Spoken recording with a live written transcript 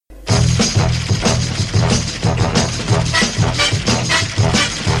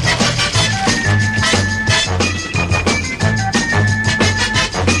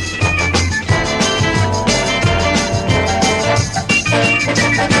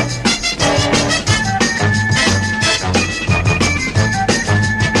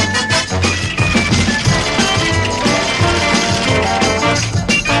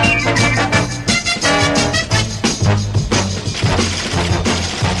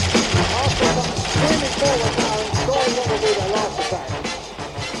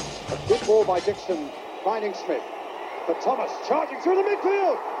by Dixon, finding Smith. But Thomas charging through the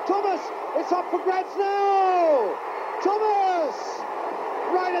midfield. Thomas, it's up for grabs now. Thomas,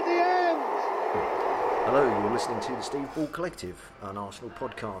 right at the end. Hello, you're listening to the Steve Ball Collective, an Arsenal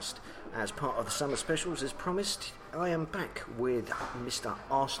podcast. As part of the summer specials, as promised, I am back with Mr.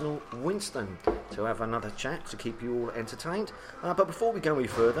 Arsenal Winston to have another chat to keep you all entertained. But before we go any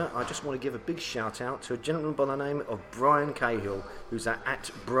further, I just want to give a big shout out to a gentleman by the name of Brian Cahill, who's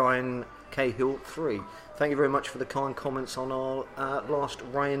at Brian Cahill 3. Thank you very much for the kind comments on our last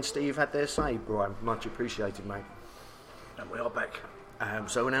Ray and Steve had their say, Brian. Much appreciated, mate. And we are back.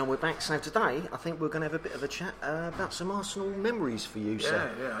 So now we're back. So today, I think we're going to have a bit of a chat about some Arsenal memories for you,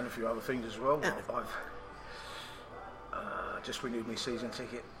 sir. Yeah, and a few other things as well. Yeah. I've just renewed my season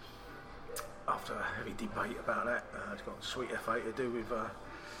ticket after a heavy debate about that. It's got a sweet FA to do with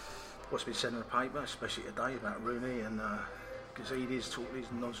what's been said in the paper, especially today about Rooney and Gazidis talking his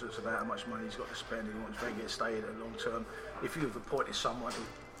nonsense about how much money he's got to spend and he wants to get stayed at long term. If you've appointed someone,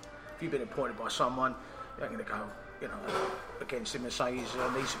 if you've been appointed by someone, you're not going to go, against him and say he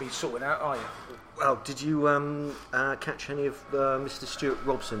needs to be sorted out, are you? Well, did you catch any of Mr. Stuart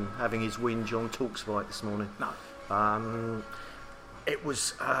Robson having his whinge on Talksfight this morning? No. It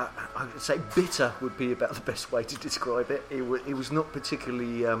was, I would say bitter would be about the best way to describe it. He was not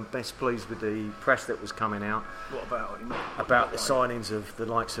particularly best pleased with the press that was coming out. What about him? About the signings of the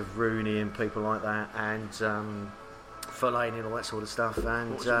likes of Rooney and people like that, and Fellaini and all that sort of stuff.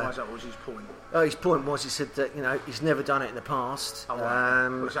 And what was his point? His point was, he said that he's never done it in the past,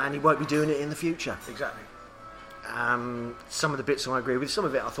 exactly. and he won't be doing it in the future. Exactly. Some of the bits I agree with. Some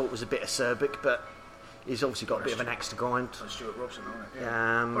of it I thought was a bit acerbic, but he's obviously got a bit of an axe to grind. That's Stuart Robson, isn't it?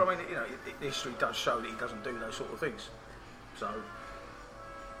 Yeah. But I mean, history does show that he doesn't do those sort of things. So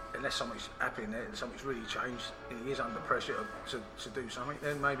unless something's happening there and something's really changed and he is under pressure to do something,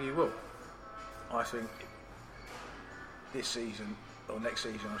 then maybe he will. I think this season, or next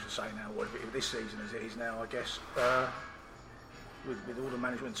season I should say now, this season as it is now, I guess, with all the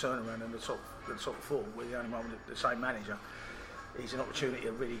management turnaround and the top four, we're the only one with the same manager, it's an opportunity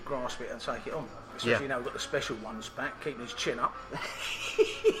to really grasp it and take it on. Especially now we've got the special ones back, keeping his chin up.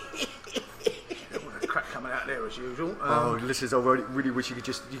 With the crack coming out there as usual. Listeners, I really wish you could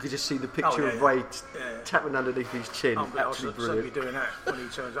just see the picture of Ray tapping underneath his chin. Absolutely brilliant. I'll be doing that when he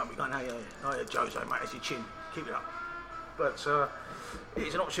turns up. We're going, hey, Jose, mate, that's your chin. Keep it up. But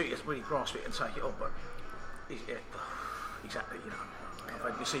it's an opportunity to really grasp it and take it on. But exactly, I've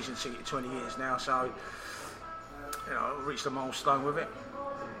had my season ticket 20 years now, so I've reached a milestone with it.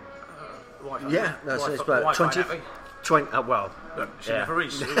 It's about 20. She never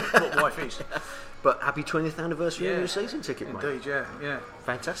is. What wife is. But happy 20th anniversary of your season ticket, indeed, mate. Yeah.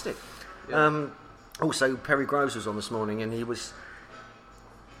 Fantastic. Yeah. Also, Perry Groves was on this morning, and he was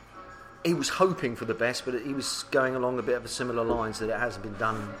hoping for the best, but he was going along a bit of a similar lines that it hasn't been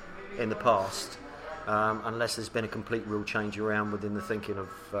done in the past, unless there's been a complete real change around within the thinking of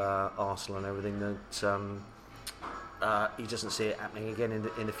Arsenal and everything, that he doesn't see it happening again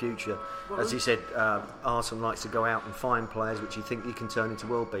in the future. As he said, Arsenal likes to go out and find players which you think you can turn into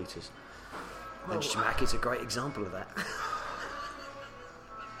world beaters. And Schmack is a great example of that.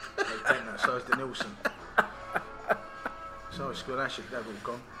 So is Denilson. So it's good. Actually, they've all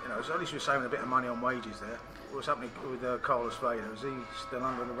gone. So at least we're saving a bit of money on wages there. What's happening with Carlos Vela? Is he still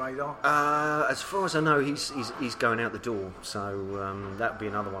under the radar? As far as I know, he's going out the door. So that'd be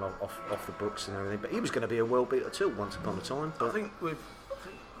another one off the books and everything. But he was going to be a world beater too once upon a time. But I think with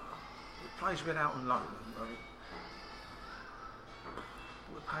players who've been out on loan,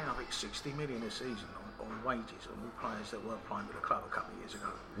 we're paying I think 60 million a season on wages on all players that weren't playing with the club a couple of years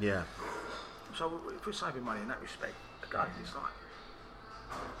ago. Yeah. So if we're saving money in that respect, again, it's like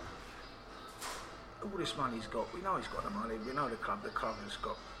all this money he's got. We know he's got the money. We know the club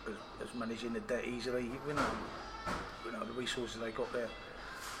has managing the debt easily. We know the resources they got there.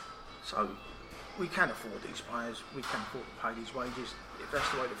 So we can afford these players. We can afford to pay these wages. If that's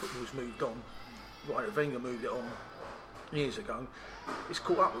the way the football's moved on, right? Wenger moved it on years ago. It's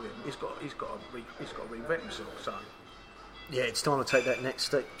caught up with him. He's got to reinvent himself. So yeah, it's time to take that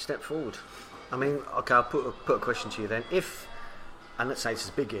next step forward. I mean, okay, I'll put a question to you then. If, and let's say it's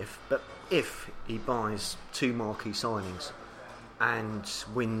a big if, but if he buys 2 marquee signings and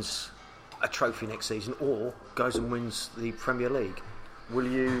wins a trophy next season, or goes and wins the Premier League, will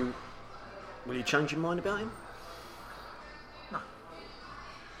you change your mind about him? No.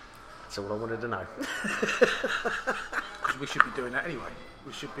 That's all I wanted to know. Because we should be doing that anyway.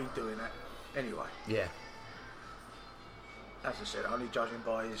 Yeah. As I said, only judging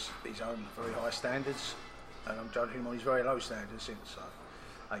by his own very high standards, and I'm judging him on his very low standards since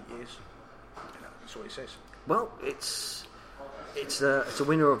 8 years. That's what he says. Well, it's a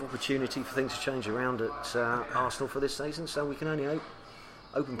window of opportunity for things to change around at Arsenal for this season, so we can only hope.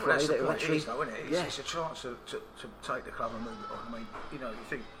 Open play That's the that it will point, actually. isn't it? It's a chance to take the club and move it on. I mean, you know, you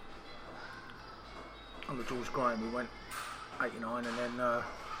think under George Graham we went 89, and then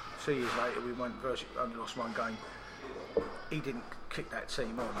 2 years later we went only lost one game. He didn't kick that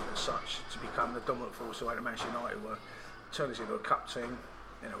team on as such to become the dominant force the way the Manchester United were. Turned us into a cup team.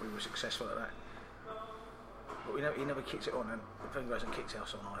 You know, we were successful at that. But he never kicked it on, and Wenger hasn't kicked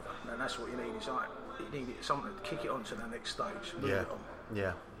us on either. And that's what you need. It's like you need something to kick it on to the next stage. Move it on.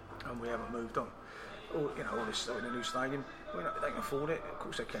 Yeah. And we haven't moved on. All this stuff in a new stadium, they can afford it. Of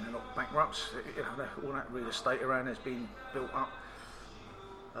course they can. They're not bankrupts. You know, all that real estate around has been built up.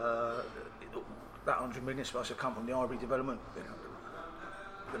 That 100 million is supposed to come from the Ivory development. You know,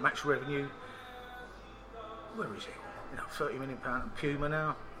 the match revenue. Where is it? You know, £30 million in Puma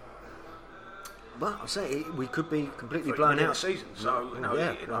now. Well, I say we could be completely blown out the season. So you know,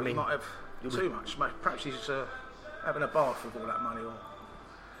 he might have too much. Perhaps he's having a bath with all that money, or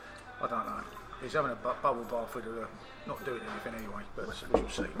I don't know. He's having a bubble bath with not doing anything anyway. But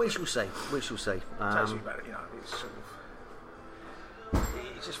we shall see. We shall see. Tells you about it. You know, it's sort of.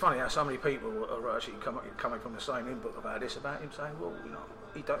 It's just funny how so many people are actually coming from the same input about this about him, saying, well, you know,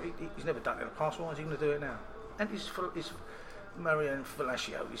 he's never done it in the past. Why is he going to do it now? And he's Mariano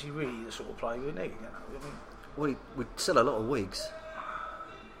Velasquez, is he really the sort of player we need? You know, I mean, we'd sell a lot of wigs.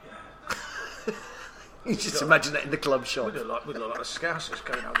 Yeah. You just imagine that in the club shop. We'd look like the Scousers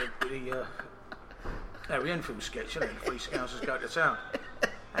going up with the Harry Enfield sketch, you know, the 3 Scousers go to town.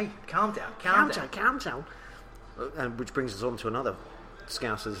 Hey, calm down. And which brings us on to another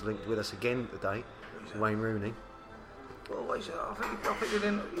Scousers linked with us again today, Wayne Rooney. Well, I think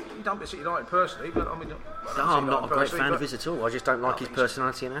you don't City United personally, but I mean... I'm not a great fan of his at all. I just don't like his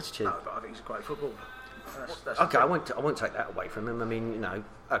personality and attitude. No, but I think he's a great footballer. Okay, I won't take that away from him. I mean, you know,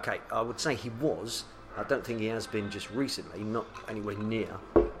 okay, I would say he was. I don't think he has been just recently, not anywhere near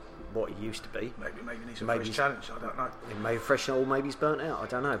what he used to be. Maybe he needs a fresh challenge. I don't know. Maybe fresh, or maybe he's burnt out. I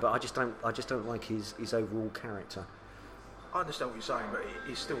don't know, but I just don't like his overall character. I understand what you're saying, but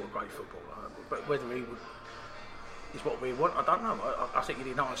he's still a great footballer. But whether he would is what we want, I don't know. I think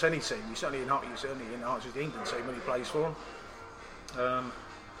he'd enhance any team. He certainly enhances the England team when he plays for them.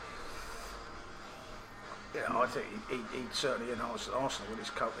 I think he'd certainly enhance Arsenal in his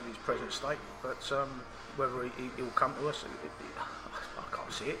present state. But whether he'll come to us, I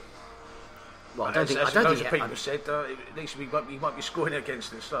can't see it. Well, I don't think people said, at least he won't be scoring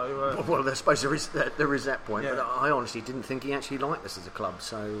against us. So, well, I suppose there is that point. Yeah. But I honestly didn't think he actually liked us as a club.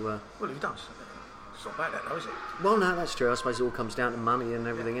 So, well, he does. It's not bad, that though, is it? Well, no, that's true. I suppose it all comes down to money and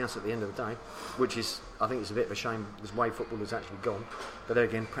everything else at the end of the day, which is, I think, it's a bit of a shame this way football has actually gone. But there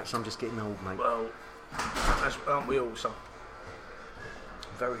again, perhaps I'm just getting old, mate. Well, aren't we all? So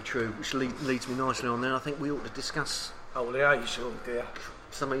very true. Which leads me nicely on there. I think we ought to discuss. Oh, the age, oh dear.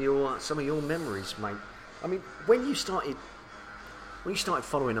 Some of your memories, mate. I mean, when you started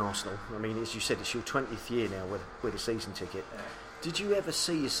following Arsenal, I mean, as you said, it's your 20th year now with a season ticket. Yeah. Did you ever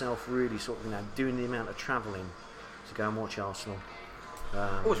see yourself really sort of, doing the amount of travelling to go and watch Arsenal?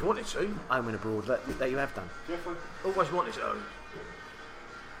 Always wanted to. Home and abroad, that you have done? Jeffrey? Always wanted to.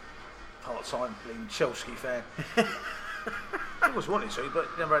 Part-time being Chelsea fan. Always wanted to, but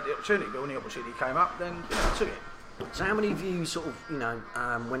never had the opportunity. But when the opportunity came up, then I took it. So how many of you sort of,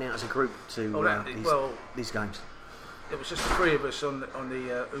 went out as a group to these games? It was just the 3 of us on the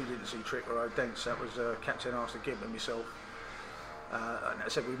Udinese trip where I danced. That was Captain Arthur Gibb and myself. And I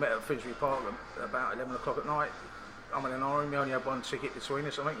said we met at Finsbury Park about 11 o'clock at night. I'm in an orange, we only had 1 ticket between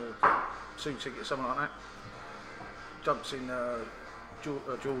us, I think, or 2 tickets, something like that. Jumped in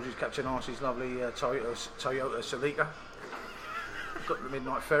George's, Captain Arcee's lovely Toyota Celica. Got the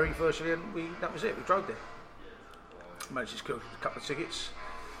midnight ferry virtually, and that was it, we drove there. Managed to secure a couple of tickets.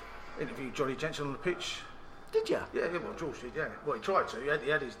 Interviewed Johnny Jensen on the pitch. Did you? Yeah, well, George did, yeah. Well, he tried to, he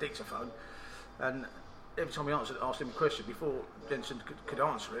had his dictaphone, and every time he asked him a question before Jensen could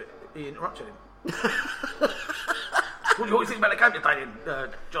answer it, he interrupted him. What do you think about the game today,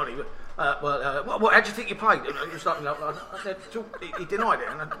 Johnny? How do you think you played? He denied it,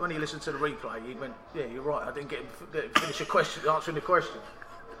 and when he listened to the replay, he went, "Yeah, you're right. I didn't get him finish answering the question."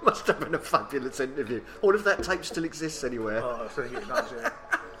 Must have been a fabulous interview. Or if that tape still exists anywhere. Oh, I think it does. Yeah.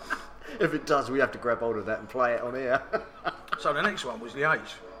 If it does, we have to grab hold of that and play it on here. So the next one was the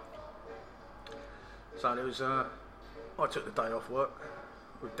age. So there was, I took the day off work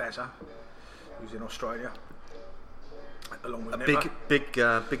with Dazza, who's in Australia, along with Nipper. Big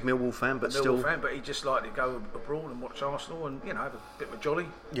Millwall fan, but still. Millwall fan, but he just liked to go abroad and watch Arsenal and have a bit of a jolly.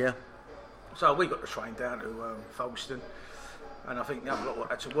 Yeah. So we got the train down to Folkestone, and I think the other lot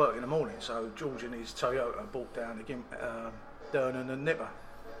had to work in the morning. So George and his Toyota brought down to Durnan and Nipper.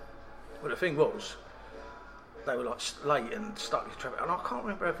 But the thing was, they were like late and stuck in traffic, and I can't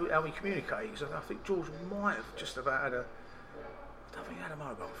remember how we communicated. So I think George might have just about had I don't think he had a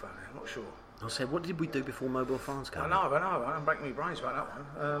mobile phone. I'm not sure. I said, what did we do before mobile phones came? I know. I'm breaking my brains about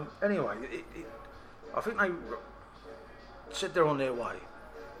that one. Anyway, I think they said they're on their way.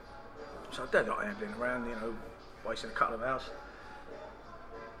 So they're not ambling around, wasting a couple of hours.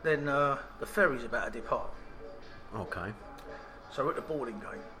 Then the ferry's about to depart. Okay. So we're at the boarding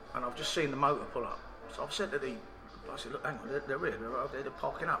gate, and I've just seen the motor pull up. So I've said to I said, look, hang on, they're here, they're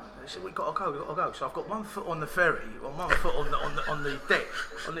parking up. They said, we've got to go. So I've got 1 foot on the ferry, and 1 foot on the deck,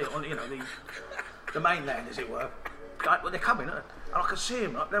 on the mainland, as it were. Well, they're coming, and I could see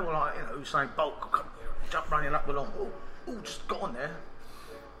them. They were like, Usain Bolt, jump running up along. Oh, just got on there.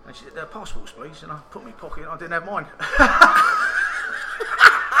 And she said, their passports, please. And I put my pocket. I didn't have mine.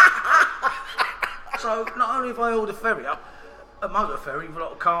 So not only have I held a ferry up, a motor ferry with a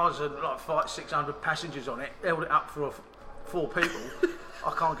lot of cars and like 500-600 passengers on it, held it up for 4 people.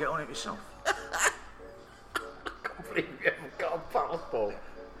 I can't get on it myself. I can't believe you haven't got a passport.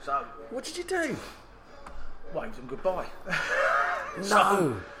 So what did you do? Waved them goodbye. No.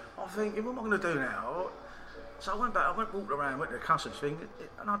 So I think, what am I going to do now? So I went back, walked around, went to the customs thing,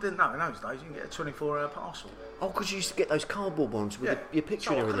 and I didn't know in those days you can get a 24-hour parcel. Oh, because you used to get those cardboard ones with your picture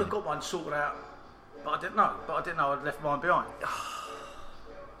and everything. I could have got one sorted out, but I didn't know. I'd left mine behind.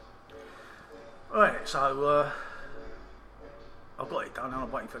 Right, so I got it done, and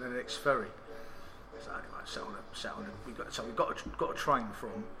I'm waiting for the next ferry. So anyway, we got a train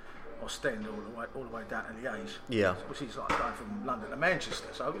from Ostend all the way down to Liège. Yeah. Which is like going from London to Manchester.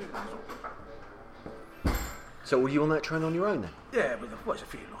 So were you on that train on your own then? Yeah, with a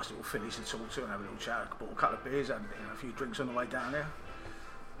few nice little fillies to talk to and have a little chat. I bought a couple of beers and a few drinks on the way down there.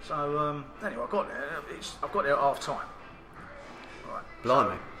 So anyway, I got there. I got there at half time. Right.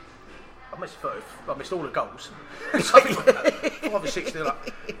 Blimey. So I missed all the goals. So 5 or 6 still up.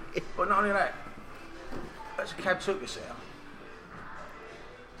 But not only that, as a cab took us there,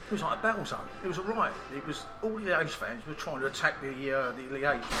 it was like a battle zone. It was a riot. It was all the Liège fans were trying to attack the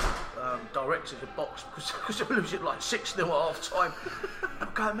Liège directors of box because they were losing like 6-0 at half time. I'm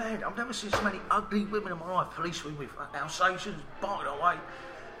going, man, I've never seen so many ugly women in my life. Policemen with Alsatians barking away.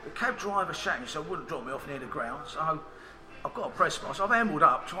 The cab driver shouting so wouldn't drop me off near the ground. So I've got a press pass. I've ambled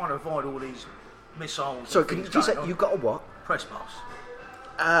up trying to avoid all these missiles. So can you say you got a what? Press pass.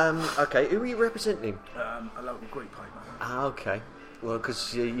 Okay, who are you representing? A local Greek paper. Ah, okay. Well,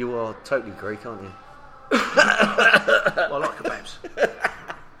 because you are totally Greek, aren't you? Well, I like kebabs.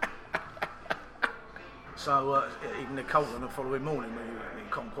 So even the cold on the following morning,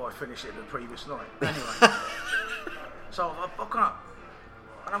 we can't quite finish it the previous night. Anyway, so I've gone up,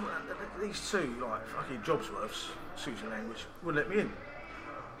 and these two like fucking Jobsworths, Susan language, wouldn't let me in.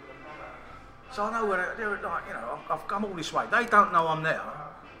 So I know where they're like, I've come all this way. They don't know I'm there.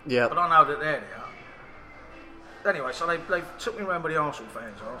 Yeah. But I know that they're there. Anyway, so they took me around where the Arsenal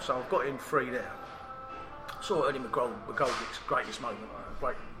fans are, so I've got in free there. Saw Eddie McGoldrick's greatest moment,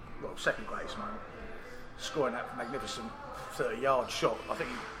 second greatest moment, scoring that magnificent 30-yard shot. I think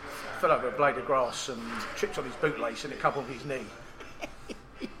he fell over a blade of grass and tripped on his bootlace and a couple of his knee.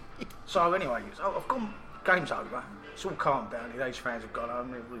 So anyway, I've gone, game's over, it's all calmed down, the Liège fans have gone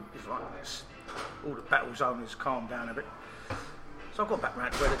home, it's like this, all the battle zone has calmed down a bit. So I've got back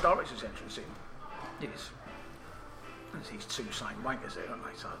round to where the director's entrance is. There's these two same wankers there, aren't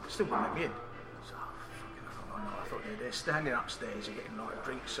they? So they still wouldn't let me in. So I thought they're standing upstairs and getting like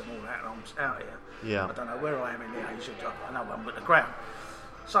drinks and all that, and I'm out here. Yeah. I don't know where I am in the age. I know I'm at the ground.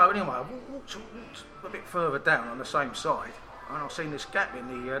 So anyway, I walked a bit further down on the same side, and I've seen this gap in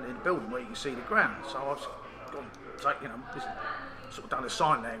the building where you can see the ground. So I've gone, sort of done a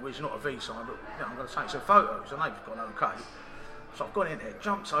sign language, not a V sign, but I'm going to take some photos, and they've gone okay. So I've gone in there,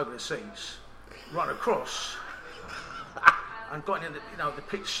 jumped over the seats, run across. And got in the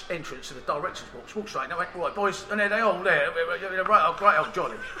pitch entrance to the director's box, walked straight, and I went, right boys, and there they all there, right, great old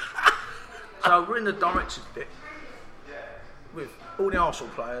Johnny. So we're in the director's bit with all the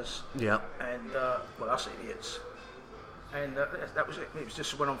Arsenal players, and us idiots, and that was it. It was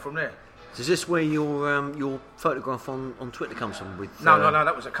just went on from there. So is this where your photograph on Twitter comes from? With no,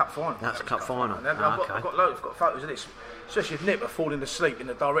 that was a cup final. That's a cup final. I've got photos of this, especially of Nipper falling asleep in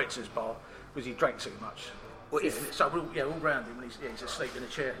the director's bar because he drank too much. Well, so all round him, and he's asleep in a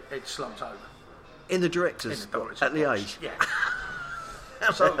chair, head slumped over. In the director's at the age? Yeah.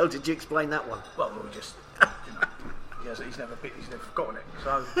 How the hell did you explain that one? Well, we just, he's never forgotten it.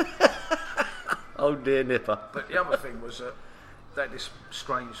 So. Oh dear, Nipper. But the other thing was that they had this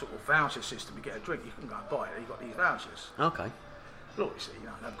strange sort of voucher system. You get a drink, you can go and buy it. You got these vouchers. Okay. Look, you see,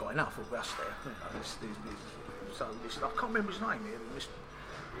 they've got enough of us there. So this, I can't remember his name here. Mr.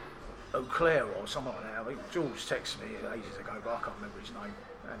 O'Clair or something like that. I think George texted me ages ago, but I can't remember his name.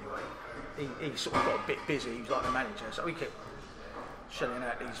 Anyway, he sort of got a bit busy. He was like the manager, so he kept shelling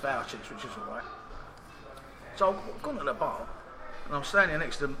out these vouchers, which is all right. So I've gone to the bar, and I'm standing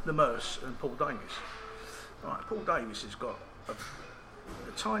next to the Merce and Paul Davis. Right, Paul Davis has got the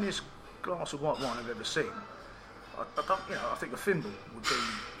tiniest glass of white wine I've ever seen. I think a thimble would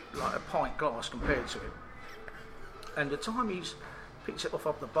be like a pint glass compared to it. And the time he's picked it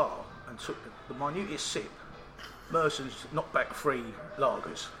off the bar and took the minutest sip, Mercer's knocked back 3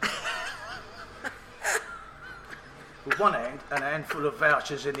 lagers. With one hand and a handful of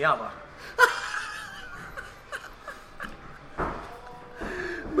vouchers in the other.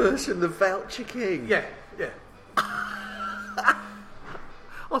 Mercer the Voucher King. Yeah.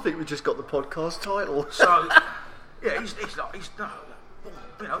 I think we just got the podcast title. So, yeah, he's when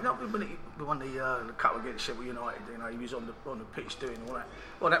he won the cup against Sheffield United, he was on the pitch doing all that.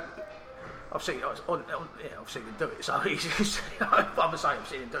 Well, I've seen him do it. So I've seen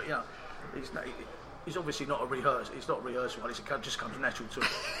him do it. He's obviously not a rehearsal. It's not a rehearsal. It just comes natural to him.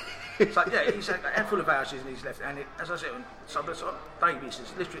 So yeah, he's had a handful of vouchers in his left hand. As I said, so Davies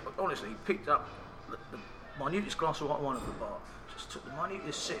has literally, honestly, picked up the minutest glass of white wine of the bar. Just took the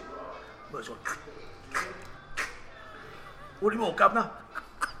minutest sip. But what do you want, governor?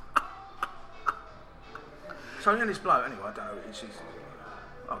 So in this bloke, anyway, I don't know.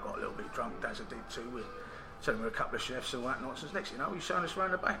 I got a little bit drunk. Daz did too. We're telling me a couple of chefs and all that nonsense. Next thing you know, he's showing us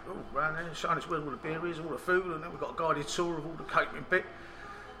around the back. Round there, showing us where all the beer is, all the food, and then we've got a guided tour of all the catering bit.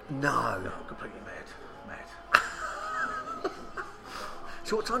 No. Completely mad.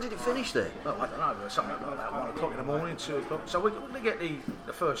 So what time did it finish then? Well, I don't know, something like that, 1 o'clock in the morning, 2 o'clock. So we're going to get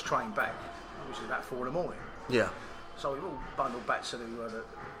the first train back, which is about 4 in the morning. Yeah. So we've all bundled back to the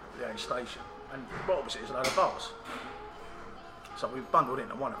A station, and right opposite is a load of bars. So we've bundled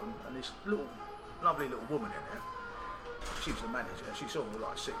into one of them, and this lovely little woman in there, she was the manager. She saw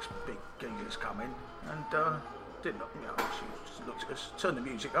like 6 big geezers come in, and she just looked at us, turned the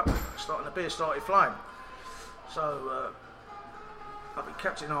music up, the beer started flowing. So I think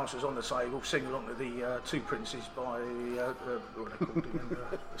Captain Arse was on the table, singing along to the Two Princes by what are they called again?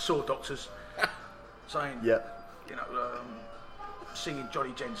 Sword Doctors, saying, singing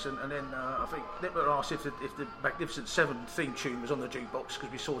Johnny Jensen, and then I think Nipper asked if the Magnificent Seven theme tune was on the jukebox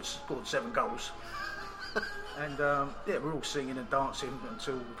because we scored 7 goals. And we're all singing and dancing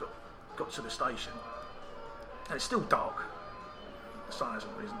until we got to the station. And it's still dark. The sun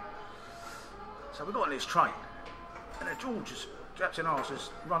hasn't risen. So we got on this train, and then Captain Arse has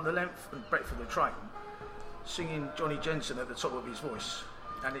run the length and breadth of the train, singing Johnny Jensen at the top of his voice.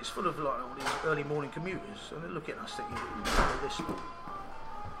 And it's full of like all these early morning commuters, and they're looking at us thinking, this.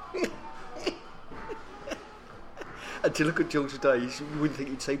 And to look at George today, you wouldn't think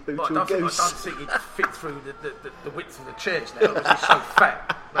he'd say boo to a goose. I don't think he'd fit through the width of the chairs now because he's so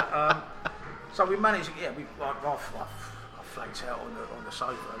fat. But, so we managed, I flaked out on the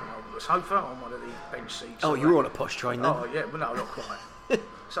sofa. On one of the bench seats. Oh, you were on a posh train then? Oh yeah, well no, not quite.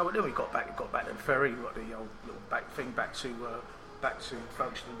 So then we got back to the ferry. We got the old little back thing back to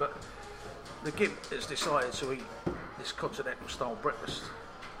Folkestone. But the Gimp has decided to eat this continental style breakfast,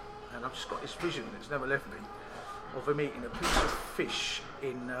 and I've just got this vision that's never left me of him eating a piece of fish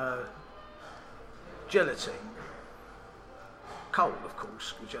in gelatine. Cold, of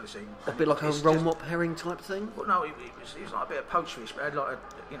course, with gelatine. A bit like a roll mop herring type thing? Well, no, it was like a bit of poached fish, but it had like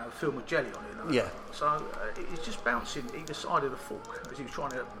a film with jelly on it. Yeah. So it was just bouncing either side of the fork as he was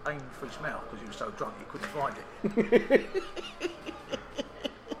trying to aim for his mouth because he was so drunk he couldn't find it.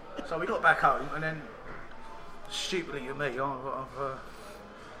 So we got back home, and then stupidly to me, I've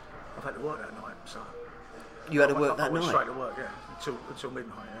had to work that night. So you had to work that I went night? Straight to work, yeah, until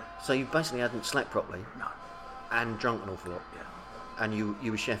midnight. Yeah. So you basically hadn't slept properly? No. And drunk an awful lot? Yeah. And you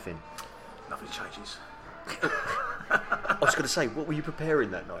were chefing? Nothing changes. I was going to say, what were you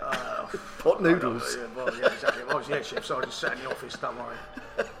preparing that night? Pot noodles. Exactly. I was the head chef, so I just sat in the office, don't worry.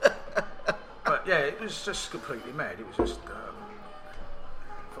 But yeah, it was just completely mad. It was just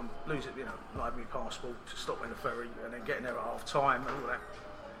from losing, like my passport to stopping the ferry and then getting there at half time and all that.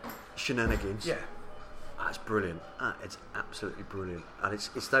 Shenanigans. Yeah. That's brilliant. It's absolutely brilliant. And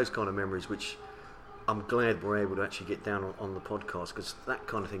it's those kind of memories which I'm glad we're able to actually get down on the podcast, because that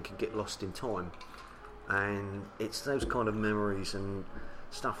kind of thing can get lost in time. And it's those kind of memories and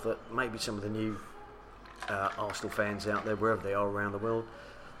stuff that maybe some of the new Arsenal fans out there, wherever they are around the world,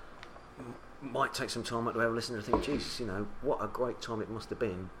 might take some time out to have a listen and think, Jesus, you know, what a great time it must have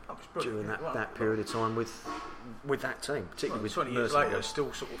been during that period of time with that team, particularly with 20 years later, it's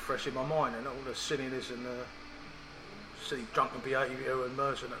still sort of fresh in my mind, and all the silliness and the silly drunken behaviour and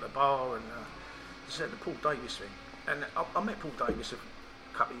Merson at the bar, and the Paul Davis thing. And I met Paul Davis a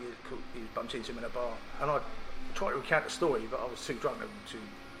couple of years, he bumped into him in a bar, and I tried to recount the story, but I was too drunk to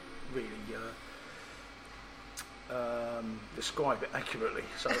really describe it accurately.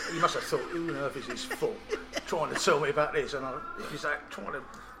 So he must have thought, who on earth is this fool trying to tell me about this? And he was like trying to.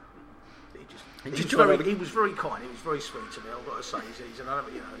 He was very kind. He was very sweet to me. I've got to say, he's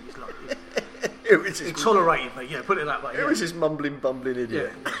like he tolerated me. Yeah, put it that way. It was this mumbling, bumbling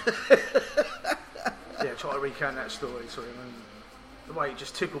idiot. Yeah, try to recount that story to him. And the way it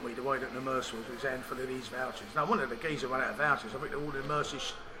just tickled me, the way that the Mercer was with his hand full of these vouchers. Now, one of the geezer ran out of vouchers. I think they're all in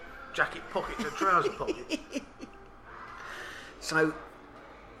Mercer's jacket pockets and trouser pockets. So,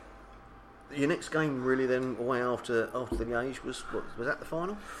 your next game really then, away after the age, was that the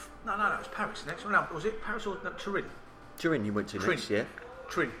final? No, it was Paris next. No, was it Paris or Turin? Turin you went to next, yeah?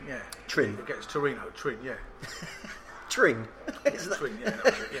 Trin, yeah. Trin. Against Torino, Trin, yeah. Trin? Yeah, Trin, yeah, that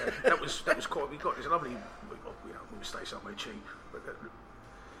was it, yeah. That was quite, we got this lovely, we stay somewhere cheap. But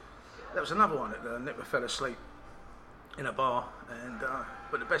that was another one that Nick fell asleep in a bar, and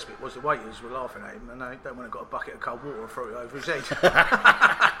but the best bit was the waiters were laughing at him, and they went and got a bucket of cold water and threw it over his head.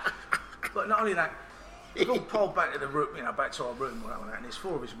 But not only that, we all pulled back to the room, back to our room, and there's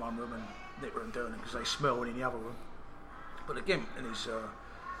four of us in one room, and Nick and Durnan, because they smell in the other room. But again, in his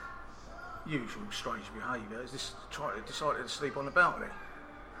usual strange behaviour, decided to sleep on the balcony.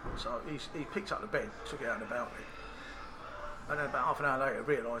 So he picked up the bed, took it out on the balcony, and then about half an hour later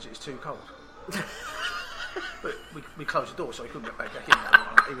realised it was too cold. But we closed the door so he couldn't get back in.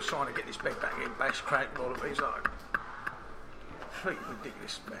 He was trying to get this bed back in, bash, crack, all of it. He's like, completely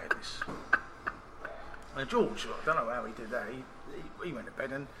ridiculous madness. And George, I don't know how he did that. He went to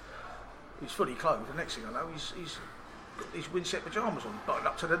bed and he's fully clothed. The next thing I know, he's got these windset pyjamas on, buttoned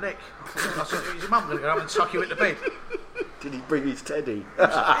up to the neck. I said, is your mum going to go home and tuck you into bed? Did he bring his teddy? He was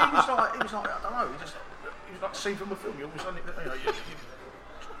like, I don't know. He was like a scene from a film. All of a sudden,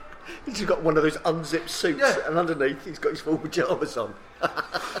 he's got one of those unzipped suits, and underneath he's got his full pyjamas on.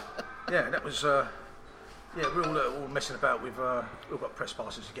 Yeah, that was. We were all messing about with. We've got press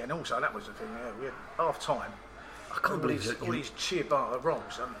passes again. Also, that was the thing. Yeah, we had half time. I can't believe it. All these ciabatta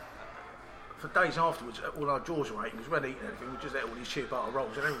rolls. For days afterwards, all our jaws were aching because we hadn't eaten anything. We just ate all these ciabatta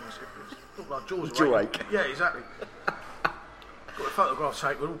rolls, and everyone was all our jaws were aching. Yeah, exactly. Got a photograph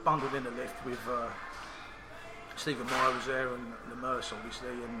taken. We're all bundled in the lift with. Stephen Meyer was there, and the Merce obviously,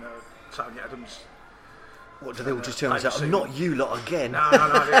 and Tony Adams. What, do they all just turn out? Not you lot again. No.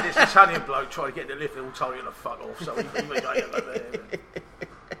 This Italian bloke tried to get the lift, they all told him to fuck off, so he went over there.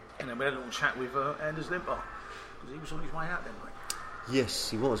 And then we had a little chat with Anders Limper, because he was on his way out then, mate. Yes,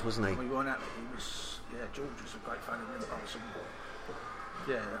 he was, wasn't he? When we weren't out there, George was a great fan of Limper.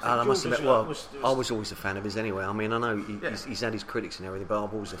 I must admit, I was always a fan of his anyway. I mean, I know he's had his critics and everything, but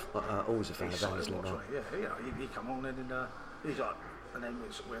I'm always a fan of Anders Limper. Yeah, he come on and he's like, and then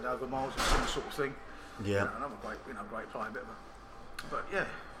we had over miles and some sort of thing. Yeah. Another great player, but yeah,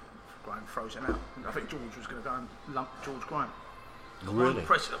 Graham froze him out. I think George was going to go and lump George Graham. Really?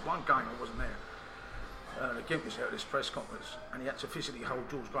 One game I wasn't there. The Gimp was there at this press conference, and he had to physically hold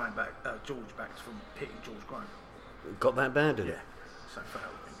George back from hitting George Graham. Got that bad, did it? So fair, I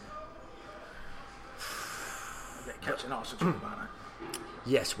think. Catch an arse to talk about that.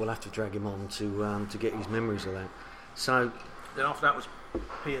 Yes, we'll have to drag him on to get his memories of that. So then after that was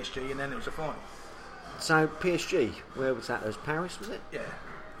PSG, and then it was the final. So PSG, where was that? It was Paris, was it? Yeah.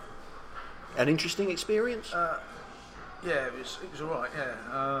 An interesting experience. Yeah, it was all right.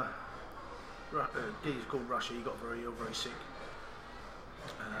 Yeah. He's called Russia. He got very ill, very sick.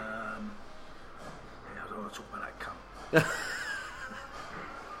 I don't want to talk about that cunt.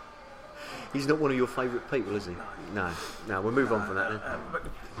 He's not one of your favourite people, is he? No. We'll move on from that then. But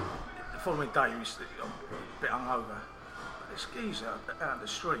the following day, he was a bit hungover. This geezer out in the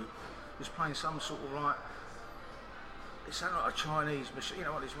street was playing some sort of like. It sounded like a Chinese machine. You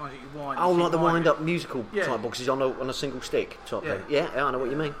know what? These ones that you wind. Oh, like the wind-up musical type boxes on a single stick type thing. Yeah, I know what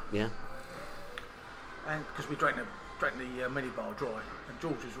you mean. Yeah. And because we drank the minibar dry, and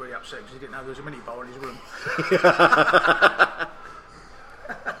George was really upset because he didn't know there was a minibar in his room.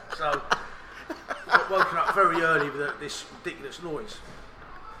 So. Got woken up very early with this ridiculous noise.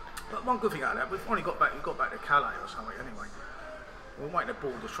 But one good thing out of that, we finally got back to Calais or something anyway. we're waiting to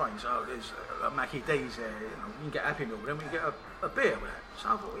board the train, so there's a Mackie D's there, you know, you can get Happy Meal, then we can get a beer with it. So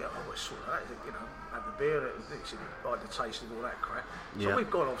I thought, yeah, I'll sort that, you know, have the beer, like the taste of all that crap. So we've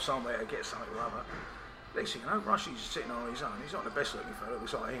gone off somewhere to get something or other. Next thing you know, Rushy's sitting on his own. He's not the best looking fellow, it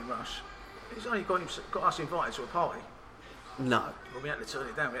was like Ian Rush. He's only got us invited to a party. No. Well, we had to turn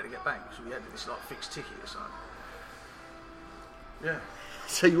it down, we had to get back, so we had this like fixed ticket or something. Yeah.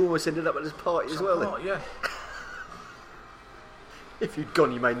 So you almost ended up at this party as well then? Yeah. If you'd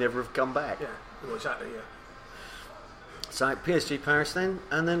gone, you may never have come back. Yeah, well, exactly, yeah. So PSG Paris then,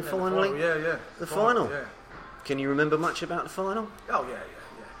 and then finally... The final. Yeah. Can you remember much about the final? Oh, yeah,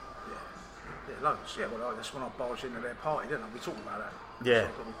 loads. Yeah, well, that's when I barged into their party, didn't I? We talked about that. Yeah.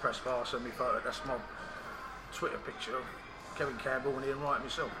 So I got my press pass and my photo. That's my Twitter picture of Kevin Campbell and Ian Wright and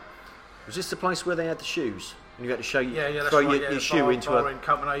myself. Was this the place where they had the shoes? And you had to show you, that's throw right, your shoe into bar a... in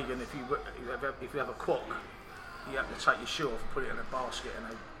Copenhagen, if you have a quack, you have to take your shoe off and put it in a basket and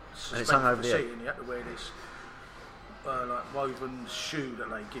they suspend it's hung over the the seat, and you have to wear this like woven shoe that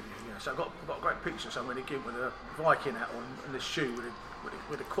they give you. So I've got a great picture somewhere they give with a Viking hat on and this shoe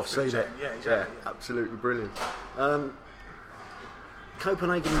with a quack. See that? Yeah, exactly. Yeah, absolutely brilliant.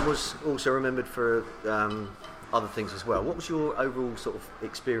 Copenhagen was also remembered for other things as well. What was your overall sort of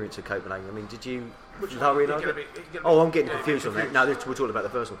experience of Copenhagen? I mean, did you... I'm getting confused on that. No, we're talking about the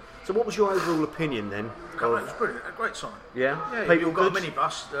first one. So what was your overall opinion then? It was brilliant, a great time. Yeah? Yeah, we all got a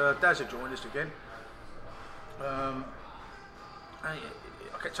minibus. Daz had joined us again. I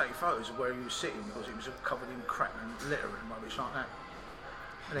kept taking photos of where he was sitting because he was covered in crap and litter and rubbish like that.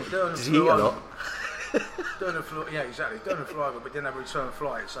 And then Dernan Does he eat a lot? Dernan flew, yeah, exactly. Dernan flew over, but didn't have a return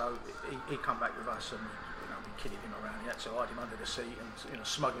flight, so he come back with us and we kidded him around. He had to hide him under the seat and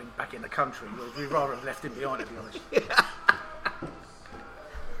smuggle him back in the country. We'd rather have left him behind, to be honest.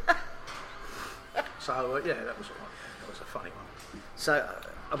 So that was a funny one. So.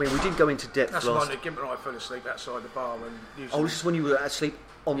 I mean, we did go into depth That's last... That's the one that Gimp and I fell asleep outside the bar when... this is when you were asleep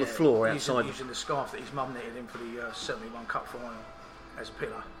on the floor outside? Using the scarf that his mum knitted him for the 71 Cup final as a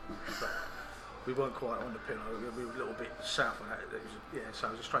pillar. But we weren't quite on the pillar, we were a little bit south of that. So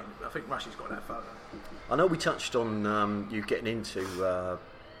it was a strange... I think Rushy's got that photo. I know we touched on you getting into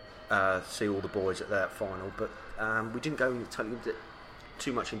see all the boys at that final, but we didn't go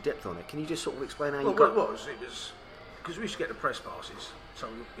too much in depth on it. Can you just sort of explain how you got... Well, it was... Because we used to get the press passes, so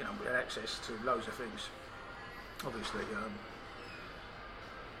we had access to loads of things. Obviously,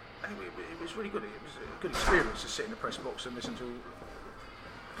 anyway, it was really good. It was a good experience to sit in the press box and listen to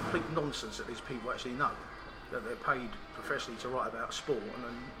complete nonsense that these people actually know. That they're paid professionally to write about sport, and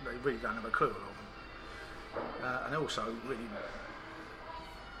then they really don't have a clue, a lot of them. And also, really,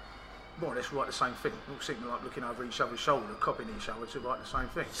 more or less write the same thing. All seem like looking over each other's shoulder, copying each other to write the same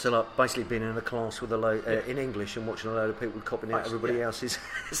thing. So, like, basically being in a class with a load in English and watching a load of people copying out everybody else's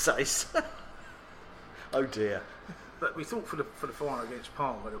essays. Oh dear. But we thought for the final against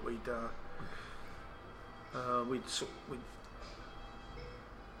Parma that we'd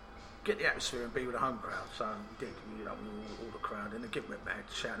get the atmosphere and be with the home crowd. So we did. All the crowd, and the Gimp went back,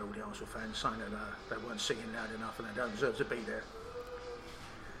 shouting at all the Arsenal fans, saying that they weren't singing loud enough and they don't deserve to be there.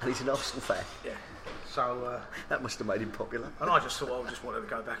 And he's an Arsenal fan. Yeah. So that must have made him popular. And I just thought I just wanted to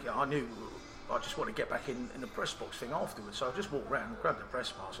go back. I knew I just wanted to get back in the press box thing afterwards. So I just walked around and grabbed the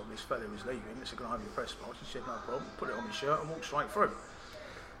press pass of this fellow who was leaving. I said, "Can I have your press pass?" He said, "No problem." Put it on my shirt and walked straight through.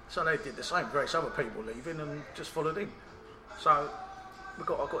 So they did the same. Various other people leaving and just followed in. So I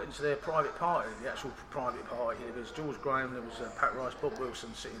got into their private party, the actual private party. There was George Graham, there was Pat Rice, Bob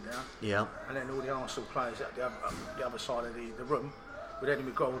Wilson sitting down. Yeah. And then all the Arsenal players at the other side of the room, with Eddie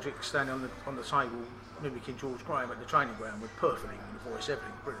McGoldrick standing on the table, mimicking George Graham at the training ground with perfectly in the voice,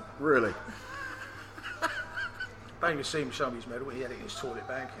 everything brilliant. Really? They even see him show me his medal. He had it in his toilet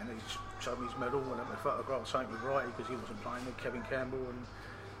bag, and he showed me his medal and my photograph taken with Wrighty because he wasn't playing with Kevin Campbell, and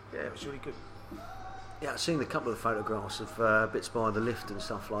yeah, it was really good. Yeah, I've seen a couple of photographs of bits by the lift and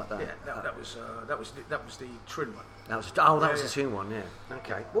stuff like that. Yeah, that was the Trin one. That was the Trin one. Yeah.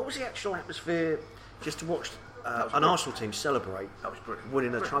 Okay. What was the actual atmosphere just to watch an Arsenal team celebrate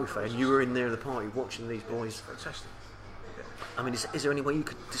winning a trophy, and you were in there at the party watching these boys? Fantastic. Yeah. I mean, is there any way you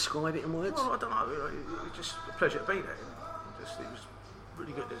could describe it in words? Well, I don't know. It was just a pleasure to be there. It was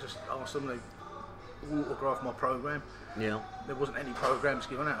really good. They just asked them, they autographed my programme. Yeah. There wasn't any programmes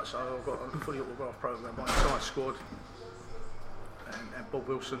given out, so I've got a fully autographed programme by the entire squad and Bob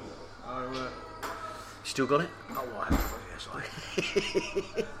Wilson. Still got it? Oh, I have. Yes, I have.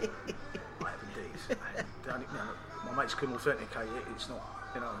 I have indeed. My mates can authenticate it. It's not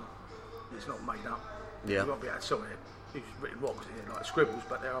made up. Yeah. You won't be able to tell it. It's written rocks here, like scribbles,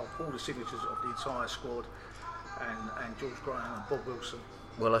 but there are all the signatures of the entire squad and George Graham and Bob Wilson.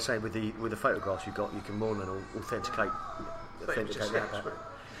 Well, I say with the photographs you got, you can more than authenticate that.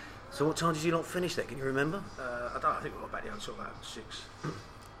 So what time did you not finish that? Can you remember? I don't know, I think we got back there until about 6.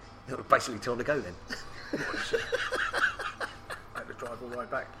 It was basically time to go then. I had to drive all the way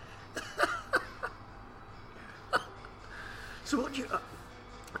back. So what do you...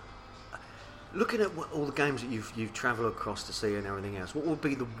 looking at all the games that you've travelled across to see and everything else, what would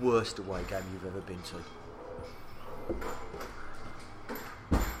be the worst away game you've ever been to?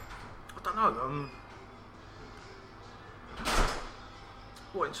 I don't know.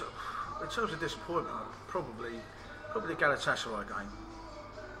 Well, in terms of disappointment, probably the Galatasaray game.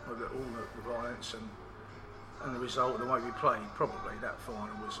 All the violence and the result of the way we played. Probably that final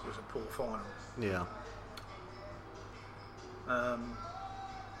was a poor final. Yeah.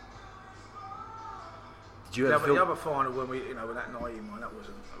 Did you ever the other final when when that night in one,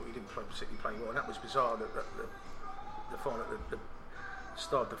 we didn't particularly play well, and that was bizarre. That the final at the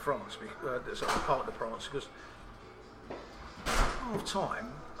Stade de France, sort of part of France, because half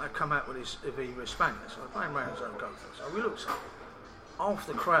time they come out with this Viva España, so they're playing round zone goal. So we looked up, half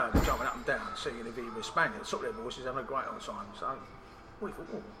the crowd are jumping up and down singing Viva España. The top of their voices having a great old time. So we thought,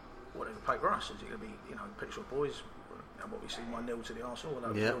 well, what are they play for us? Is it going to be Pet Shop Boys? What we see 1-0 to the Arsenal, or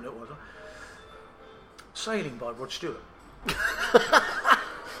 0-0 was it? Sailing by Rod Stewart.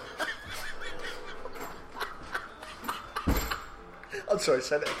 I'm sorry,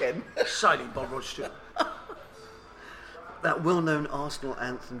 say that again. Sailing by Rod Stewart. That well-known Arsenal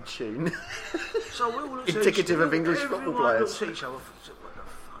anthem tune. So we all indicative of English football players. Looked at each other, what the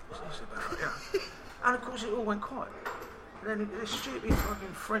fuck is this about? Yeah. And of course it all went quiet. And then this stupid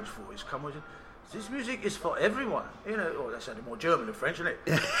fucking French voice come with, this music is for everyone, or they sounded more German than French, isn't it?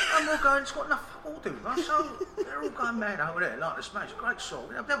 Yeah. And we're going, it's got enough football to do with us, so they're all going mad over there, like the Smash, great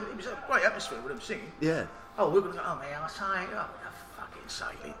song. It was a great atmosphere with them singing. Yeah. Oh, we're going to go, oh man, I'm saying, oh, they're fucking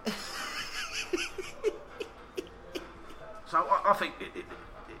sailing. So I think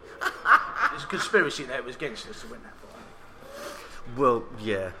there's a conspiracy there. It was against us to win that fight. Well,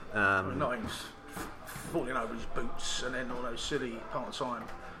 yeah. Nines falling over his boots, and then all those silly part-time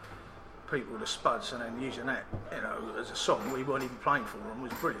people, the Spuds, and then using that, as a song we weren't even playing for them.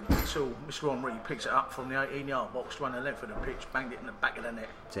 Was brilliant until Mr. Henry picks it up from the 18-yard box, ran the length of the pitch, banged it in the back of the net.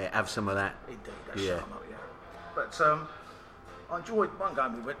 To have some of that. Indeed, that's some up, yeah. But I enjoyed one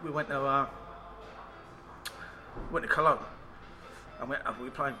game. We went to Cologne. And we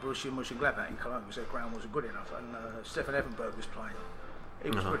were playing Borussia Mönchengladbach in Cologne because their ground wasn't good enough, and Stefan Effenberg was playing. He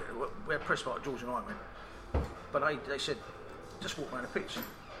was brilliant. We had press part, George and I went, but they said just walk around the pitch.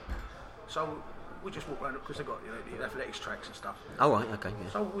 So we just walked around because they've got the athletics tracks and stuff. Oh right, okay. Yeah.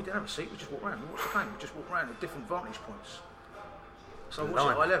 So we didn't have a seat. We just walked around. We watched the game. We just walked around at different vantage points. So watching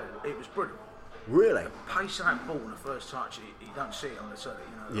at high level, it was brilliant. Really? The pace of that ball in the first touch, you don't see it on the telly.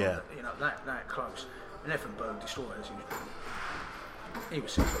 That close. And Effenberg destroyed us. He was brilliant. He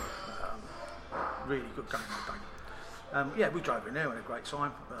was super. Really good game that day. We drove in there and had a great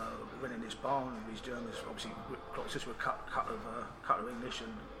time. We went in this bar and these Germans obviously clocked us with a cut of English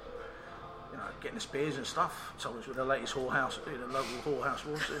and getting the spears and stuff. Told us where the latest whorehouse, the local whorehouse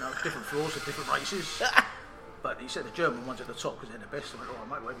was. Different floors of different races. But he said the German ones at the top because they're the best. I went, all right,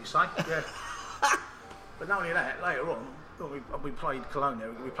 mate, whatever you say. Yeah. But not only that, later on when we played Cologne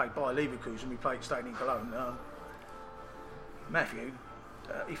there. We played Bayer Leverkusen. We stayed in Cologne. Matthew,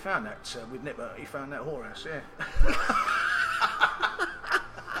 he found that with Nipper. He found that whorehouse, yeah.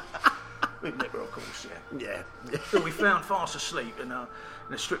 With Nipper, of course, yeah. That we found fast asleep in a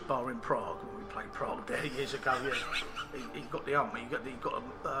strip bar in Prague when we played Prague there years ago. Yeah, he got the ump. He got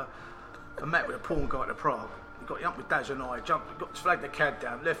a map with a porn guy to Prague. He got the ump with Daz and I. Flagged the cab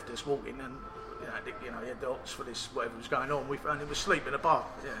down, left us walking, and he had the odds for this, whatever was going on. We found him asleep in a bar.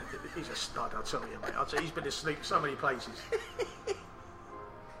 Yeah, he's a stud, I'll tell you, mate. He's been asleep so many places.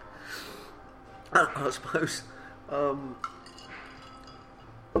 I suppose the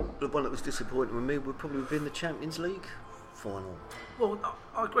one that was disappointing with me would probably have been the Champions League final. Well,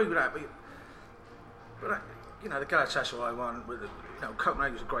 I agree with that, but the Galatasaray one, with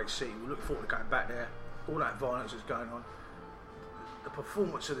Copenhagen's a great city. We look forward to going back there. All that violence is going on. The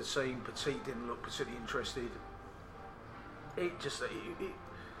performance of the team, Petit didn't look particularly interested. I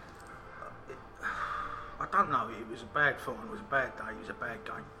don't know. It was a bad final. It was a bad day. It was a bad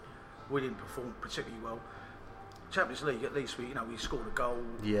game. We didn't perform particularly well. Champions League, at least we scored a goal.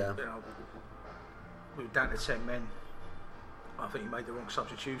 Yeah. We were down to 10 men. I think he made the wrong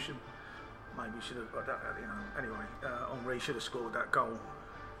substitution. Maybe he should have. Anyway, Henry should have scored that goal.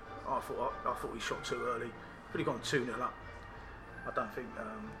 I thought he shot too early. Could have gone 2-0 up. I don't think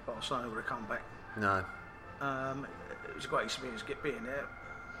Barcelona would have come back. No. It was a great experience being there.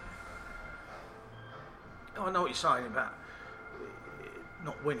 I know what you're saying about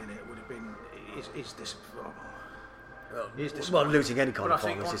not winning it would have been is this. Well, losing any kind but of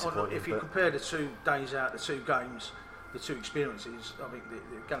final is disappointing. If you compare the 2 days out, the 2 games, the 2 experiences, I think the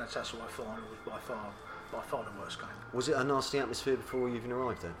Galatasaray final was by far the worst game. Was it a nasty atmosphere before you even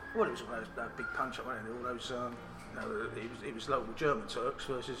arrived there? Well, it was all those big punch up, wasn't it? All those, it was local German Turks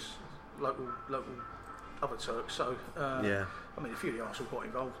versus local other Turks. So, yeah. I mean, a few of the Arsenal got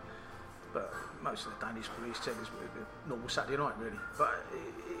involved, but most of the Danish police said it was a normal Saturday night, really. But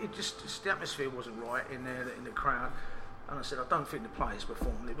it just the atmosphere wasn't right in there, in the crowd. And I said, I don't think the players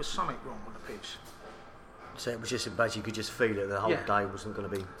performed. There was something wrong on the pitch. So it was just basically you could just feel it. The whole day wasn't going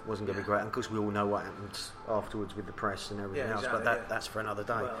to be great. And of course, we all know what happened afterwards with the press and everything else. Exactly, but that's for another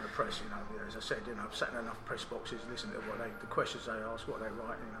day. Well, the press, as I said, I've sat in enough press boxes, listened to the questions they ask, what they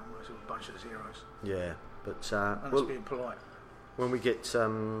write. It's a bunch of zeros. Yeah, but and it's being polite. When we get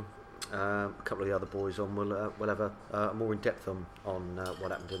a couple of the other boys on, we'll have a more in depth on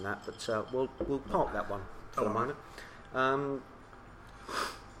what happened in that. But we'll park that one for the moment. The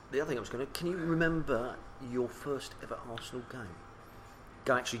other thing I was going to... Can you remember your first ever Arsenal game?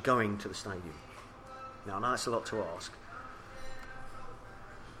 Actually going to the stadium. Now, I know that's a lot to ask.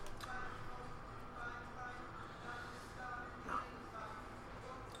 No.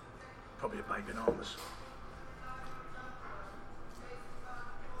 Probably a baby in arms.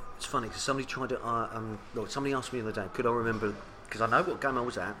 It's funny because somebody tried to... somebody asked me the other day, could I remember... Because I know what game I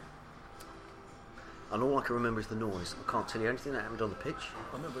was at. And all I can remember is the noise. I can't tell you anything that happened on the pitch.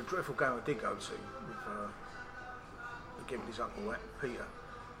 I remember a dreadful game I did go to with giving his uncle Peter.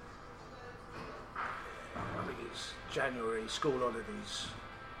 I think it's January, school holidays.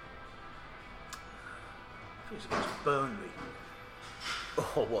 I think it was against Burnley.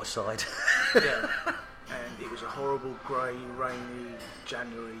 Oh, what side? Yeah. And it was a horrible, grey, rainy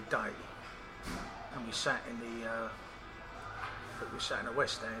January day. And we sat in the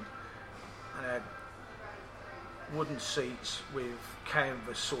West End and had wooden seats with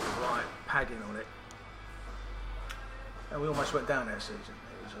canvas sort of like padding on it, and we almost went down that season.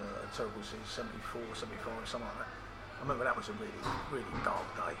 It was a terrible season, 74, 75, something like that. I remember that was a really, really dark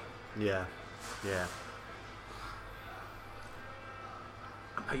day. Yeah.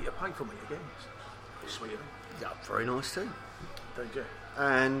 And Peter paid for me again. It's sweet of him. Yeah, very nice too. Did you?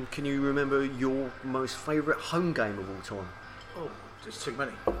 And can you remember your most favourite home game of all time? Oh, there's too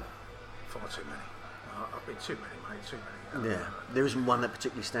many. Far too many. I've been too many, mate, too many. Yeah, there isn't one that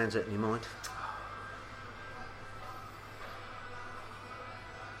particularly stands out in your mind?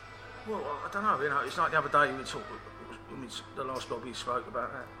 Well, I don't know, it's like the other day the last bloke we spoke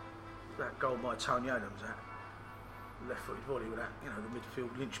about that goal by Tony Adams, that left-footed volley with that, the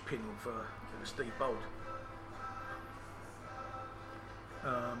midfield linchpin of Steve Bold.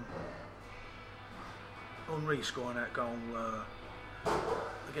 Henry scoring that goal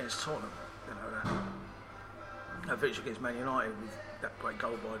against Tottenham, that victory against Man United with that great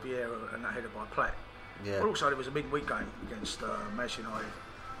goal by Vieira and that header by Platt. Yeah. But also there was a midweek game against Manchester United,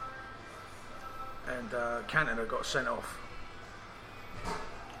 and Cantona got sent off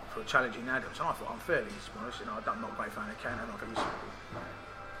for challenging Adams, and I thought unfairly, to be honest. I'm not a great fan of Cantona. I think he's a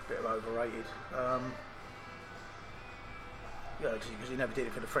bit overrated. Because he never did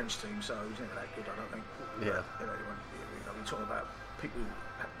it for the French team, so he's never that good, I don't think. Yeah. We're talking about people who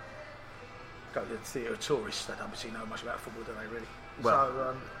go to the theatre of tourists. They don't particularly know much about football, do they, really?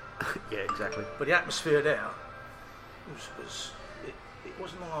 Well, yeah, exactly. But the atmosphere there it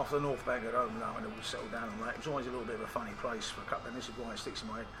wasn't long after the North Bank at home now, and it all settled down on that. It was always a little bit of a funny place for a couple, and this is why it sticks in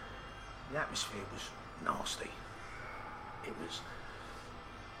my head. The atmosphere was nasty. It was, I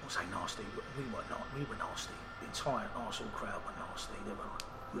won't say nasty, but we were nasty. The entire Arsenal crowd were nasty. They were like,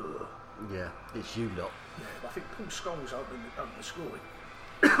 ugh. Yeah, it's you lot. Yeah, but I think Paul Scholes opened the scoring.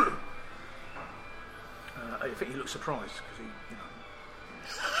 I think he looked surprised because he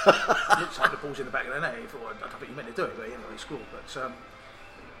looks like the ball's in the back of the net. He thought, I don't think he meant to do it, but anyway, he scored. But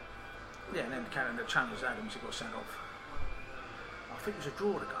and then Canada challenged Adams, he got sent off. I think it was a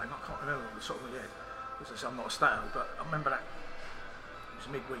draw the game. I can't remember on the top of my head. As I said, I'm not a stato, but I remember that it was a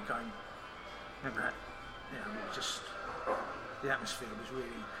midweek game. Remember that? It was just the atmosphere was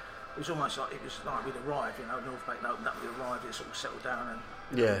really. It was almost like it was like we'd arrived. North Bank opened up, we'd arrived, it sort of settled down, and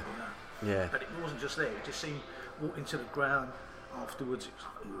yeah. But it wasn't just there. It just seemed walking to the ground afterwards. It was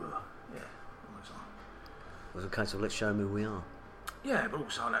like, ugh, yeah, almost like. It was a case of let's show them who we are. Yeah, but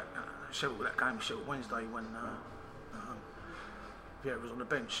also that game was Sheffield Wednesday when Vieira was on the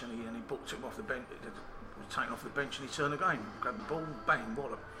bench and he took him off the bench. He was taken off the bench and he turned the game, grabbed the ball, bang,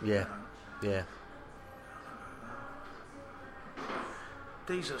 wallop. Yeah, yeah.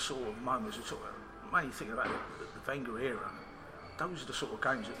 these are sort of moments, mainly thinking about the Wenger era, those are the sort of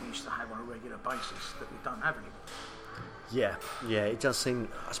games that we used to have on a regular basis that we don't have anymore. Yeah, it does seem.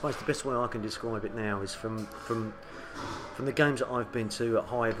 I suppose the best way I can describe it now is from the games that I've been to at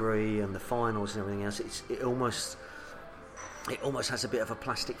Highbury and the finals and everything else. It almost has a bit of a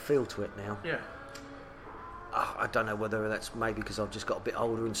plastic feel to it now. Yeah. I don't know whether that's maybe because I've just got a bit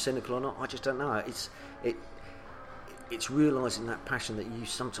older and cynical or not. I just don't know. It's realising that passion that you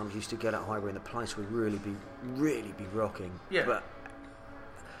sometimes used to get at Highbury, and the place would really be rocking. Yeah. But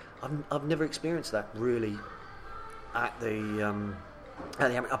I've never experienced that really at the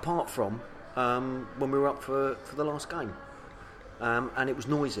apart from when we were up for the last game, and it was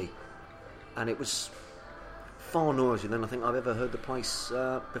noisy, and it was far noisier than I think I've ever heard the place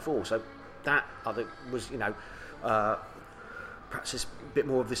before. So that I think was, perhaps this bit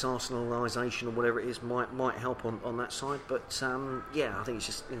more of this Arsenalisation or whatever it is might help on that side. But I think it's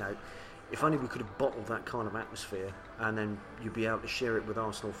just, if only we could have bottled that kind of atmosphere, and then you'd be able to share it with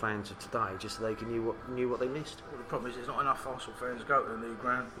Arsenal fans of today, just so they knew what they missed. Well, the problem is there's not enough Arsenal fans go to the new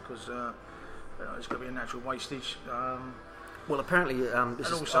ground because it's going to be a natural wastage. Well, apparently,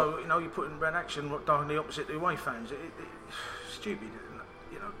 you're putting red action directly opposite the away fans. It's stupid.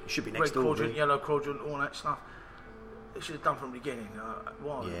 It should be next red door, quadrant, really. yellow quadrant, all that stuff. It should have done from the beginning.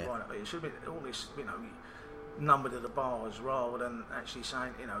 Why? It should have been all this, numbered at the bars rather than actually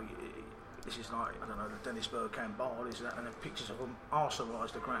saying, this is like, I don't know, the Dennis Bergkamp bar, this and that, and then pictures of them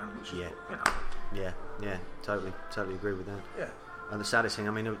arsenalised the ground, which is, Yeah, totally agree with that. Yeah. And the saddest thing,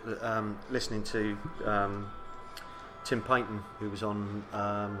 listening to Tim Payton, who was on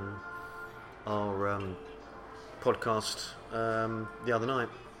our podcast the other night,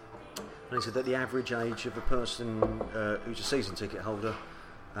 and he said that the average age of a person who's a season ticket holder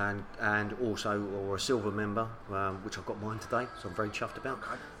and also or a silver member, which I've got mine today, so I'm very chuffed about.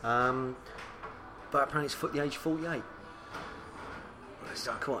 Okay. But apparently it's the age 48. It's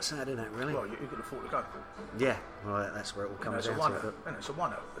quite sad, isn't it? Really? Well, you can afford to go. Yeah, well, that's where it all comes down to. And it's a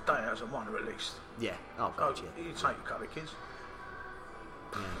wonder. A day out is a wonder at least. Yeah. Oh God, yeah. You take a couple of kids.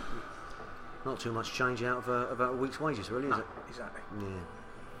 Yeah. Not too much change out of about a week's wages, really, is it? Exactly. Yeah.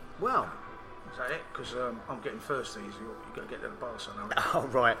 Well. Is that it? Because I'm getting thirsty. You've got to get to the bar, so now. Oh,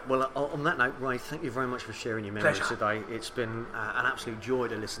 right. Well, on that note, Ray, thank you very much for sharing your memories today. It's been an absolute joy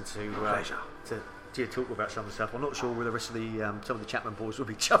to listen to. Pleasure. To talk about some of the stuff. I'm not sure whether the rest of the some of the Chapman boys will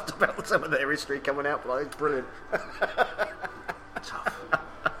be chuffed about some of their history coming out, but it's brilliant. Tough.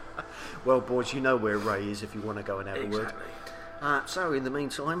 Well, boys, you know where Ray is if you want to go and have a word. So, in the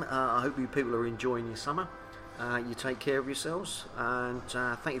meantime, I hope you people are enjoying your summer. You take care of yourselves, and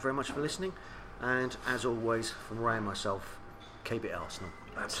thank you very much for listening. And as always, from Ray and myself, keep it Arsenal.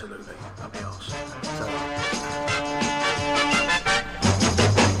 Absolutely. I'll be Arsenal. So,